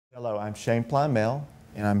Hello, I'm Shane Plymell,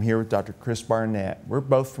 and I'm here with Dr. Chris Barnett. We're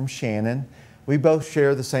both from Shannon. We both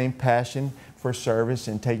share the same passion for service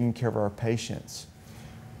and taking care of our patients.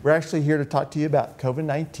 We're actually here to talk to you about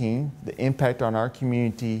COVID-19, the impact on our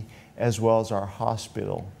community, as well as our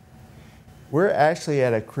hospital. We're actually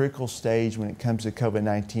at a critical stage when it comes to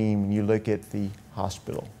COVID-19 when you look at the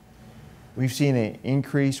hospital. We've seen an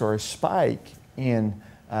increase or a spike in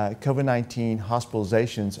COVID-19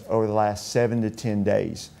 hospitalizations over the last 7 to 10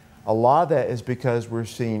 days. A lot of that is because we're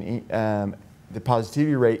seeing the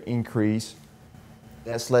positivity rate increase.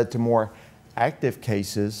 That's led to more active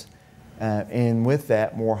cases, and with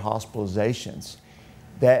that, more hospitalizations.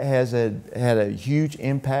 That has had a huge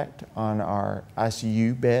impact on our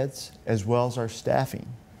ICU beds as well as our staffing.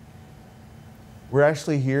 We're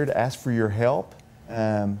actually here to ask for your help.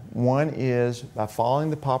 One is by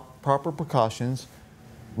following the proper precautions,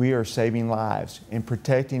 we are saving lives and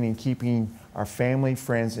protecting and keeping our family,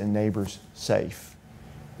 friends, and neighbors safe.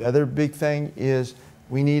 The other big thing is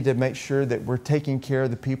we need to make sure that we're taking care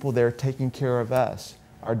of the people that are taking care of us.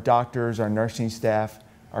 Our doctors, our nursing staff,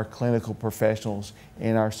 our clinical professionals,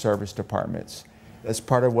 and our service departments. That's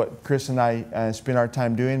part of what Chris and I spend our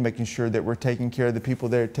time doing, making sure that we're taking care of the people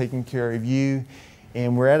that are taking care of you.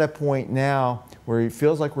 And we're at a point now where it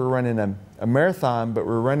feels like we're running a marathon, but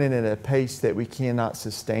we're running at a pace that we cannot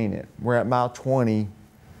sustain it. We're at mile 20,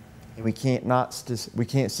 and we can't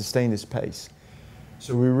sustain this pace.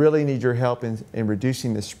 So we really need your help in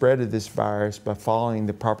reducing the spread of this virus by following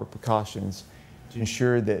the proper precautions to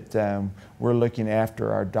ensure that we're looking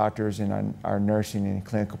after our doctors and our nursing and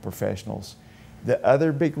clinical professionals. The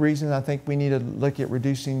other big reason I think we need to look at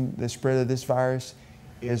reducing the spread of this virus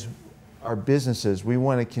is our businesses. We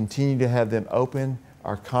want to continue to have them open,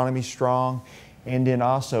 our economy strong, and then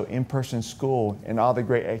also in-person school and all the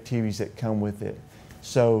great activities that come with it.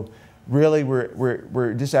 So really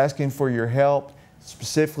we're just asking for your help,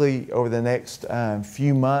 specifically over the next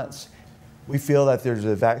few months. We feel that there's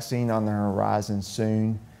a vaccine on the horizon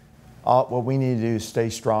soon. What we need to do is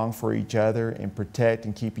stay strong for each other and protect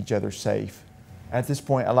and keep each other safe. At this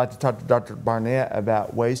point, I'd like to talk to Dr. Barnett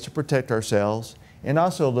about ways to protect ourselves and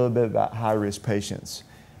also a little bit about high-risk patients.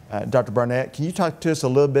 Dr. Barnett, can you talk to us a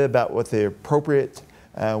little bit about what the appropriate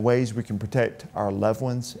ways we can protect our loved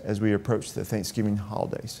ones as we approach the Thanksgiving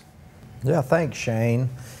holidays? Yeah, thanks, Shane.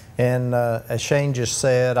 And as Shane just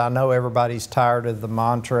said, I know everybody's tired of the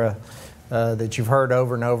mantra that you've heard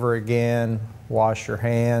over and over again: wash your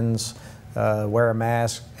hands, wear a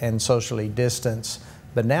mask, and socially distance.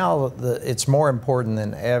 But now it's more important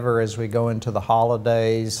than ever as we go into the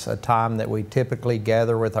holidays, a time that we typically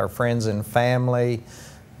gather with our friends and family.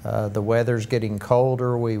 The weather's getting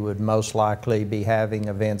colder. We would most likely be having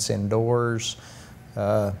events indoors.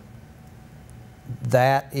 It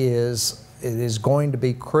is going to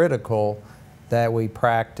be critical that we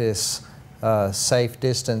practice safe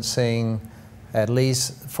distancing, at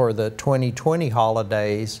least for the 2020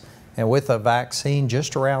 holidays. And with a vaccine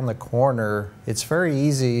just around the corner, it's very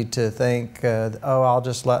easy to think, oh, I'll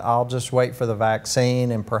just wait for the vaccine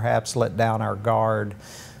and perhaps let down our guard.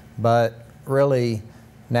 But really,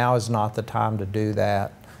 now is not the time to do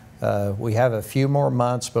that. We have a few more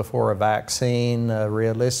months before a vaccine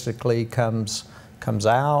realistically comes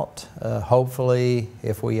out. Hopefully,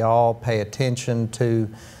 if we all pay attention to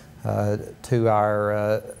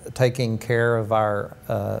our taking care of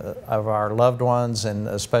our loved ones, and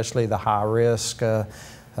especially the high-risk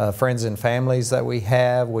friends and families that we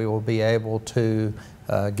have, we will be able to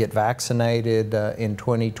get vaccinated in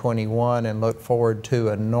 2021 and look forward to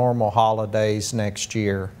a normal holidays next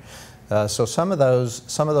year. So some of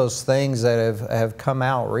those things that have come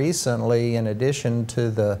out recently, in addition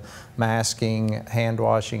to the masking, hand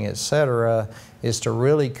washing, etc., is to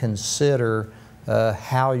really consider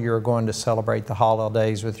how you're going to celebrate the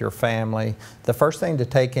holidays with your family. The first thing to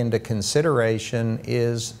take into consideration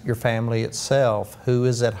is your family itself. Who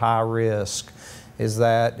is at high risk? Is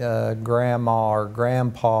that grandma or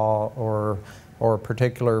grandpa or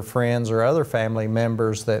particular friends or other family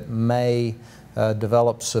members that may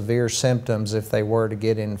develop severe symptoms if they were to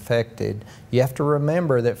get infected? You have to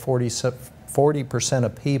remember that 40%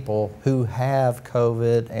 of people who have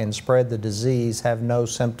COVID and spread the disease have no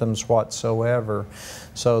symptoms whatsoever.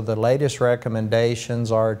 So the latest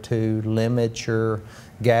recommendations are to limit your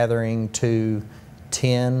gathering to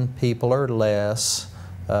 10 people or less,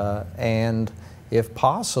 and if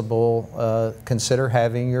possible, consider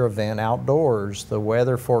having your event outdoors. The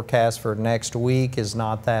weather forecast for next week is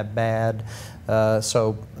not that bad,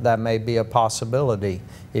 so that may be a possibility.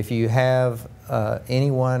 If you have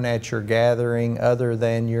anyone at your gathering other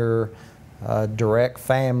than your direct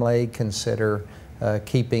family, consider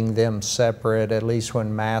keeping them separate, at least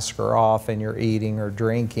when masks are off and you're eating or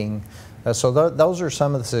drinking. So those are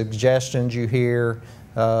some of the suggestions you hear,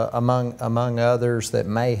 among others, that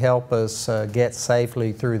may help us get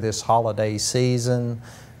safely through this holiday season.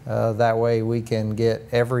 That way we can get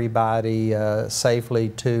everybody safely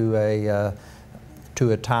to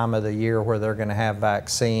a time of the year where they're going to have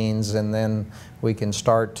vaccines, and then we can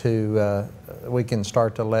start to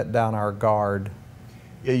let down our guard.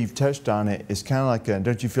 Yeah, you've touched on it. It's kind of like,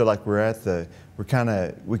 don't you feel like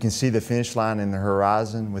we can see the finish line in the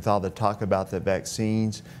horizon with all the talk about the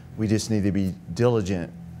vaccines? We just need to be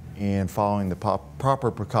diligent in following the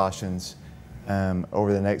proper precautions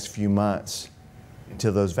over the next few months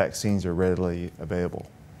until those vaccines are readily available.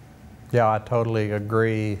 Yeah, I totally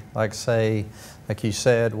agree. Like you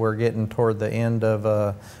said, we're getting toward the end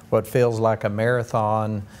of what feels like a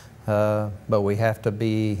marathon, but we have to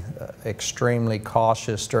be extremely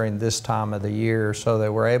cautious during this time of the year so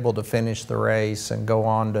that we're able to finish the race and go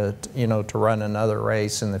on to run another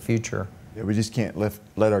race in the future. Yeah, we just can't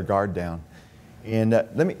let our guard down. And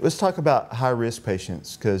let's talk about high-risk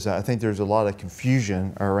patients, because I think there's a lot of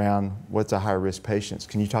confusion around what's a high-risk patient.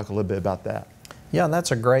 Can you talk a little bit about that? Yeah,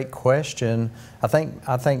 that's a great question. I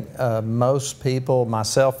think most people,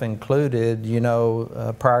 myself included,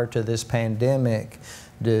 prior to this pandemic,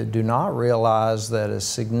 do not realize that a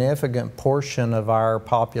significant portion of our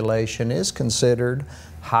population is considered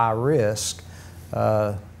high risk.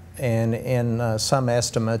 And in some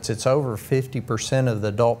estimates, it's over 50% of the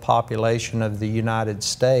adult population of the United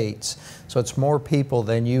States. So it's more people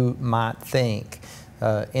than you might think.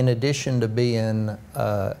 In addition to being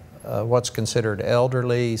what's considered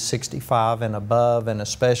elderly, 65 and above, and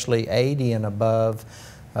especially 80 and above,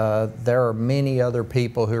 there are many other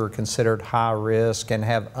people who are considered high risk and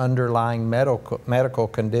have underlying medical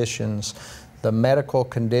conditions. The medical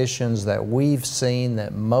conditions that we've seen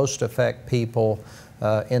that most affect people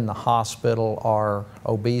in the hospital are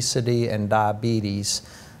obesity and diabetes.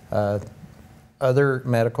 Other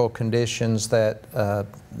medical conditions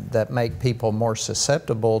that make people more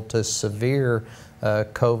susceptible to severe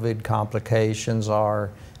COVID complications are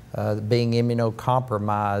being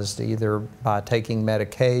immunocompromised, either by taking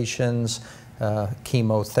medications,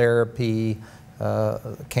 chemotherapy,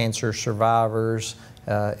 cancer survivors,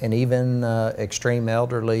 and even extreme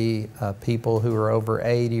elderly people who are over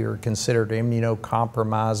 80 are considered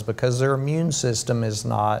immunocompromised because their immune system is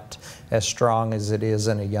not as strong as it is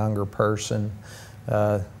in a younger person.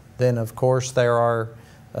 Then, of course, there are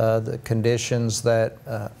the conditions that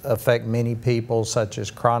affect many people, such as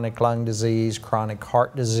chronic lung disease, chronic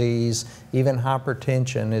heart disease. Even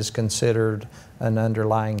hypertension is considered an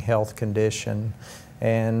underlying health condition.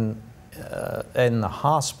 And in the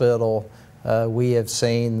hospital, we have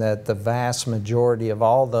seen that the vast majority of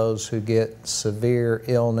all those who get severe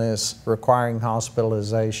illness requiring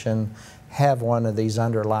hospitalization have one of these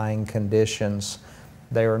underlying conditions.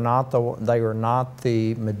 They are not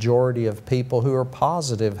the majority of people who are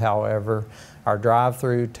positive, however. Our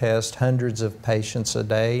drive-through tests hundreds of patients a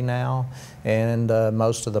day now, and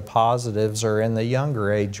most of the positives are in the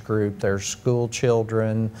younger age group. They're school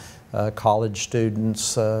children, college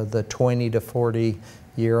students, the 20 to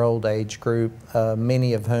 40-year-old age group,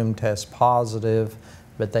 many of whom test positive,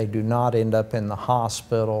 but they do not end up in the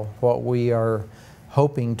hospital. What we are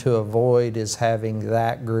hoping to avoid is having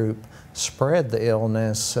that group spread the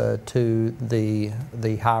illness to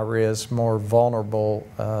the high-risk, more vulnerable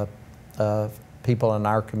people in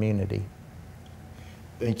our community.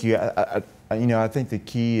 Thank you. I think the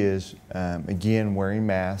key is, again, wearing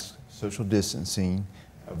masks, social distancing,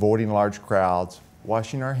 avoiding large crowds,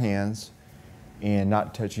 washing our hands, and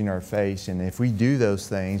not touching our face. And if we do those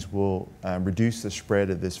things, we'll reduce the spread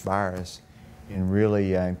of this virus and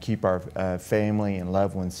really keep our family and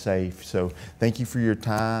loved ones safe. So thank you for your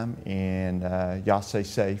time, and y'all stay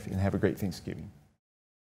safe and have a great Thanksgiving.